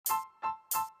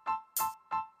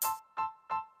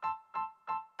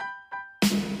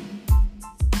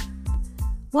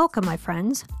Welcome, my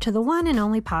friends, to the one and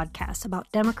only podcast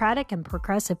about Democratic and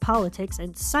progressive politics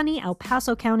in sunny El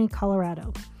Paso County,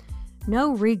 Colorado.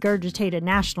 No regurgitated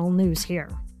national news here.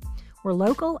 We're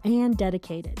local and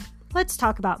dedicated. Let's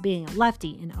talk about being a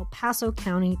lefty in El Paso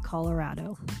County,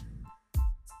 Colorado.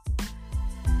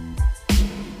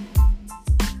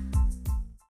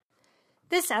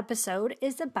 This episode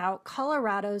is about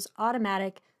Colorado's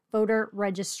automatic voter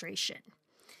registration.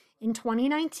 In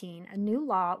 2019, a new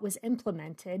law was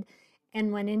implemented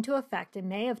and went into effect in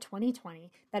May of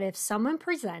 2020 that if someone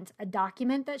presents a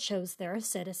document that shows they're a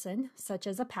citizen, such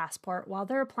as a passport, while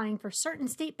they're applying for certain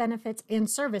state benefits and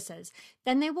services,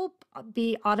 then they will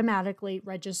be automatically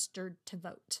registered to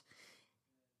vote.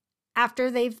 After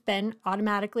they've been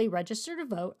automatically registered to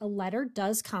vote, a letter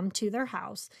does come to their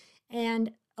house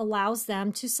and allows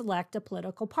them to select a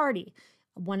political party.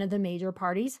 One of the major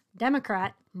parties,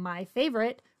 Democrat, my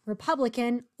favorite,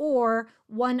 Republican, or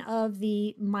one of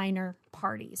the minor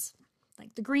parties,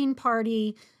 like the Green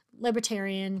Party,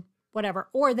 Libertarian, whatever,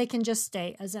 or they can just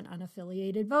stay as an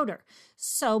unaffiliated voter.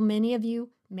 So many of you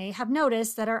may have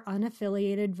noticed that our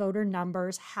unaffiliated voter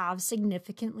numbers have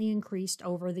significantly increased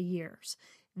over the years.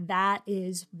 That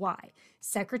is why.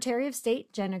 Secretary of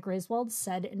State Jenna Griswold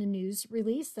said in a news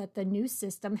release that the new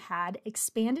system had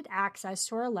expanded access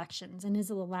to our elections and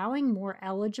is allowing more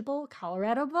eligible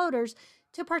Colorado voters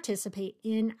to participate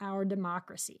in our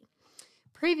democracy.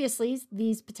 Previously,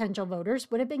 these potential voters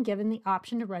would have been given the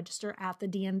option to register at the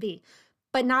DMV,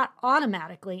 but not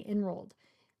automatically enrolled.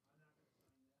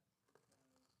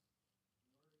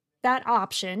 That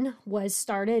option was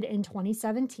started in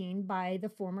 2017 by the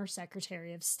former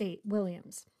Secretary of State,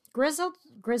 Williams.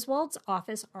 Griswold's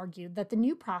office argued that the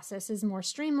new process is more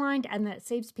streamlined and that it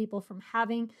saves people from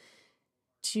having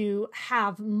to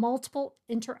have multiple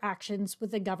interactions with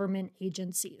the government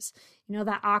agencies. You know,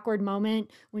 that awkward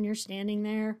moment when you're standing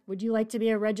there, would you like to be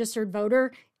a registered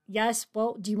voter? Yes.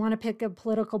 Well, do you want to pick a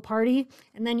political party?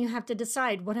 And then you have to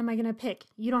decide, what am I going to pick?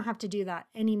 You don't have to do that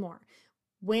anymore.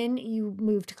 When you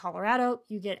move to Colorado,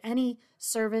 you get any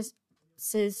services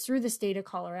through the state of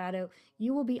Colorado,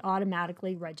 you will be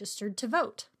automatically registered to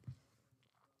vote.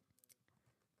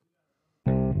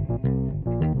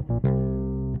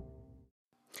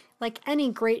 Like any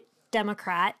great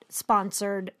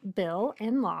Democrat-sponsored bill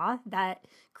and law that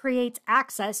creates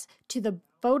access to the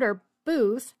voter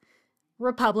booth,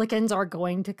 Republicans are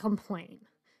going to complain.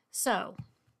 So,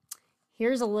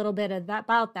 here's a little bit of that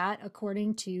about that,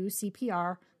 according to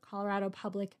CPR, Colorado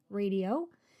Public Radio,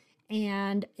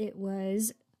 and it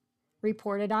was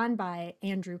reported on by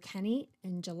Andrew Kenney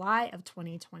in July of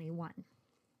 2021.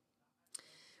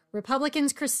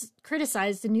 Republicans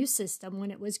criticized the new system when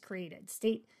it was created.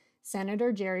 State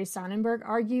Senator Jerry Sonnenberg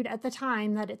argued at the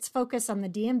time that its focus on the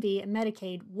DMV and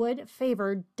Medicaid would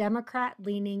favor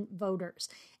Democrat-leaning voters.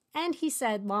 And he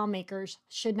said lawmakers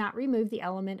should not remove the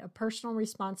element of personal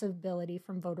responsibility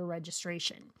from voter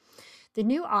registration. The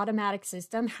new automatic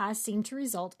system has seemed to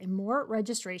result in more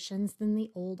registrations than the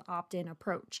old opt-in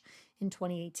approach. In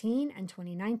 2018 and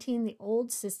 2019, the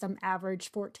old system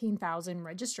averaged 14,000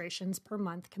 registrations per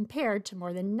month compared to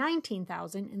more than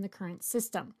 19,000 in the current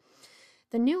system.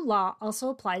 The new law also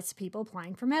applies to people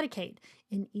applying for Medicaid.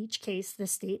 In each case, the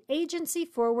state agency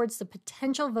forwards the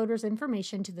potential voters'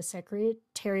 information to the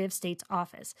Secretary of State's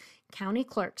office. County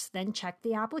clerks then check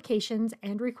the applications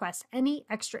and request any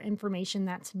extra information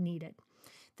that's needed.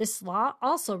 This law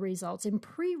also results in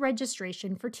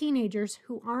pre-registration for teenagers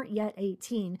who aren't yet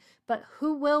 18, but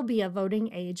who will be of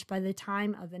voting age by the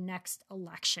time of the next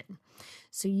election.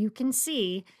 So you can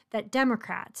see that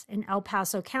Democrats in El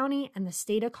Paso County and the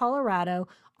state of Colorado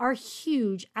are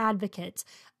huge advocates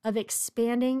of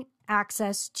expanding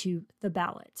access to the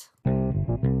ballot.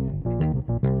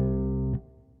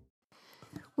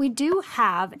 We do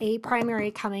have a primary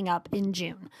coming up in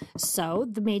June, so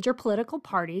the major political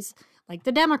parties, like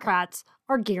the Democrats,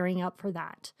 are gearing up for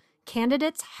that.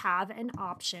 Candidates have an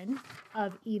option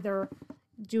of either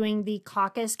doing the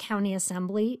caucus county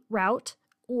assembly route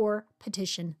or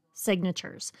petition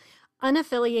signatures.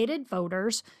 Unaffiliated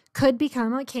voters could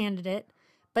become a candidate,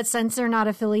 but since they're not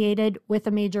affiliated with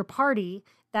a major party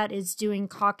that is doing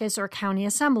caucus or county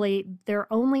assembly,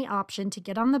 their only option to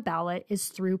get on the ballot is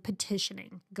through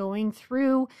petitioning, going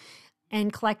through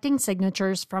and collecting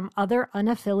signatures from other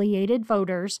unaffiliated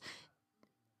voters,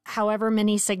 however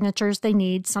many signatures they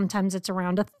need. Sometimes it's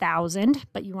around 1,000,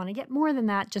 but you want to get more than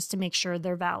that just to make sure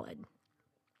they're valid.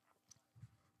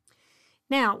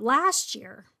 Now, last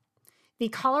year, the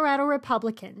Colorado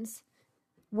Republicans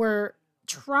were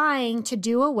trying to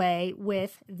do away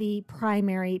with the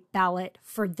primary ballot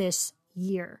for this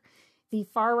year. The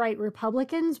far-right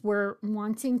Republicans were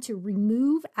wanting to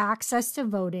remove access to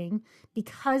voting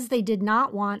because they did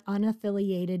not want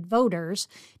unaffiliated voters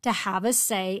to have a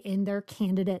say in their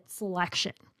candidate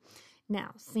selection.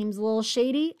 Now, seems a little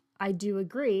shady. I do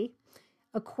agree.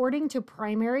 According to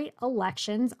primary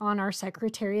elections on our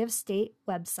Secretary of State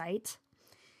website,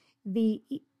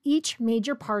 each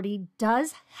major party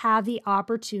does have the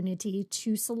opportunity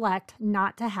to select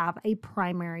not to have a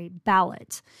primary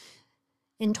ballot.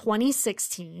 In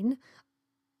 2016,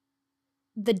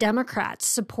 the Democrats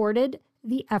supported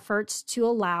the efforts to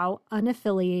allow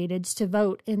unaffiliateds to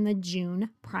vote in the June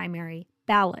primary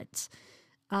ballot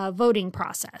voting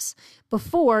process.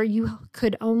 Before, you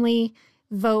could only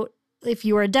vote if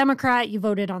you were a Democrat, you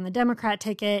voted on the Democrat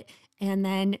ticket, and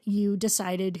then you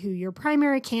decided who your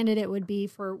primary candidate would be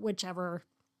for whichever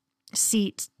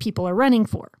seat people are running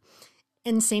for.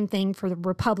 And same thing for the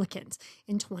Republicans.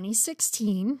 In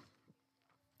 2016,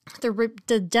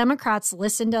 the Democrats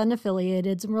listened to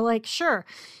unaffiliateds and were like, sure,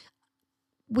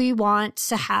 we want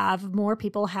to have more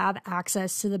people have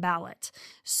access to the ballot.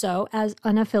 So as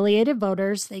unaffiliated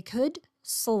voters, they could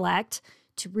select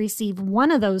to receive one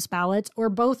of those ballots or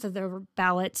both of the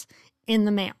ballots in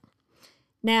the mail.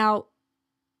 Now,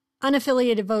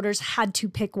 unaffiliated voters had to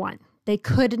pick one. They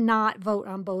could not vote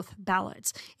on both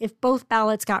ballots. If both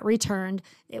ballots got returned,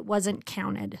 it wasn't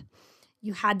counted.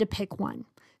 You had to pick one.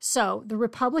 So the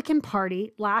Republican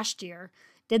Party last year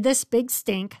did this big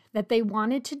stink that they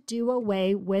wanted to do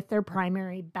away with their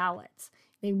primary ballots.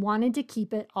 They wanted to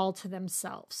keep it all to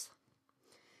themselves.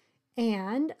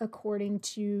 And according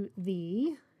to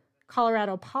the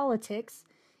Colorado Politics,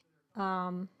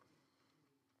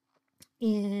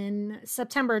 in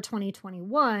September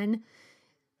 2021,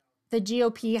 the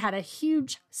GOP had a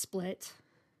huge split,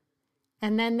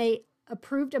 and then they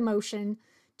approved a motion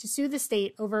to sue the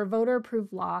state over a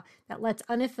voter-approved law that lets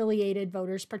unaffiliated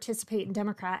voters participate in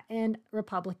Democrat and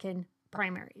Republican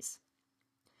primaries.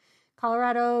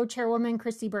 Colorado Chairwoman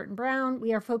Christy Burton Brown,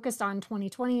 we are focused on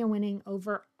 2020 and winning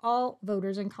over all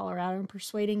voters in Colorado and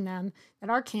persuading them that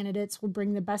our candidates will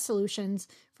bring the best solutions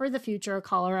for the future of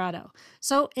Colorado.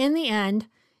 So in the end,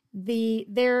 the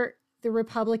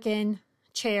Republican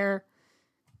chair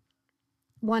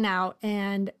won out,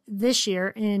 and this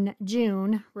year in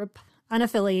June,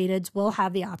 unaffiliateds will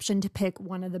have the option to pick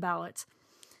one of the ballots.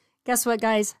 Guess what,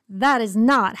 guys? That is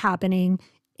not happening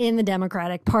in the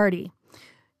Democratic Party.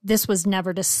 This was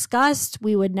never discussed.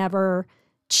 We would never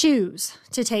choose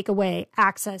to take away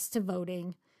access to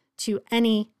voting to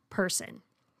any person.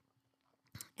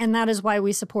 And that is why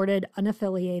we supported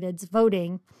unaffiliateds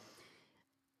voting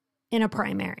in a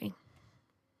primary.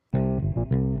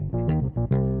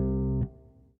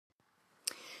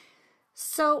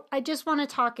 So I just want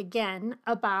to talk again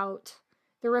about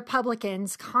the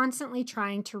Republicans constantly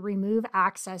trying to remove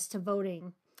access to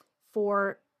voting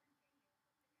for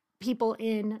people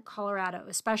in Colorado,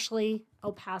 especially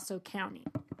El Paso County.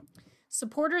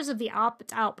 Supporters of the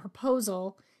opt-out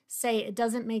proposal say it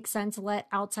doesn't make sense to let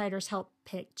outsiders help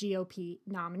pick GOP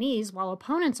nominees, while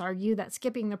opponents argue that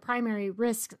skipping the primary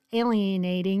risks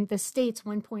alienating the state's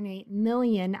 1.8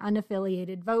 million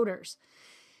unaffiliated voters.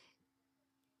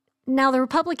 Now, the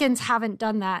Republicans haven't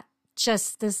done that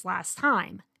just this last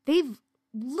time. They've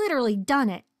literally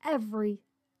done it every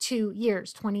 2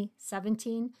 years,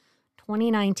 2017,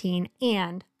 2019,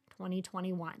 and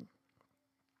 2021.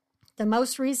 The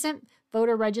most recent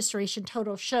voter registration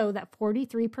totals show that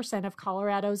 43% of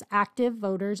Colorado's active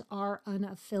voters are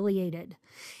unaffiliated.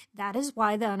 That is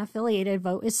why the unaffiliated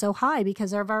vote is so high,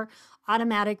 because of our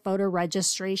automatic voter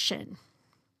registration.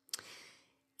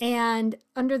 And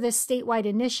under this statewide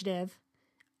initiative,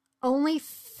 only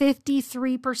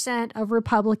 53% of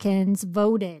Republicans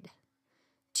voted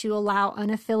to allow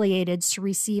unaffiliateds to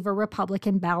receive a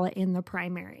Republican ballot in the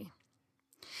primary.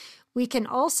 We can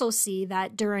also see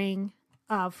that during,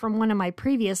 from one of my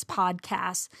previous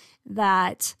podcasts,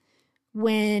 that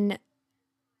when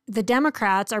the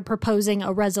Democrats are proposing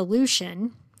a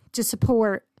resolution to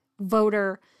support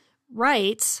voter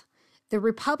rights, the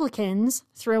Republicans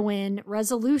throw in they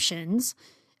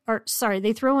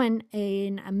throw in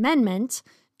an amendment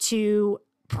to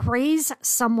praise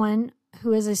someone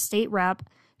who is a state rep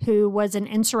who was an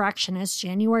insurrectionist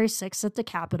January 6th at the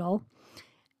Capitol.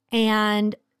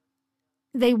 And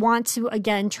they want to,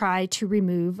 again, try to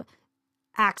remove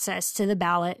access to the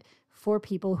ballot for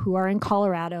people who are in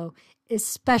Colorado,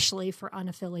 especially for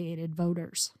unaffiliated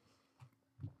voters.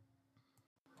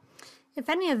 If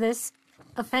any of this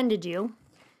offended you,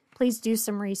 please do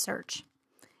some research.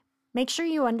 Make sure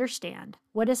you understand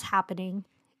what is happening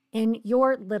in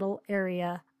your little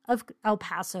area of El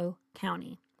Paso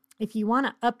County. If you want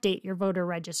to update your voter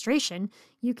registration,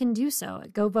 you can do so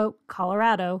at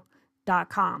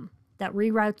govotecolorado.com. That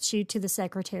reroutes you to the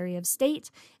Secretary of State,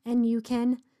 and you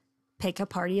can pick a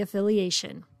party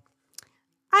affiliation.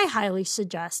 I highly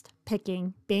suggest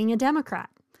being a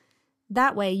Democrat.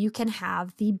 That way you can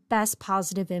have the best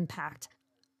positive impact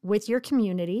with your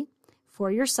community,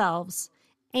 for yourselves,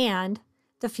 and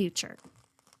the future.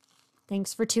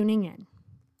 Thanks for tuning in.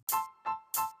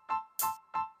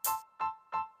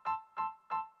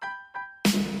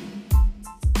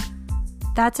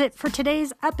 That's it for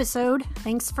today's episode.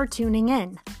 Thanks for tuning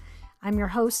in. I'm your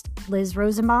host, Liz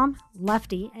Rosenbaum,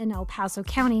 lefty in El Paso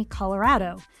County,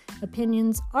 Colorado.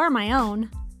 Opinions are my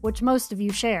own, which most of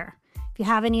you share. If you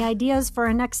have any ideas for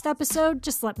a next episode,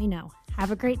 just let me know.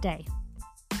 Have a great day.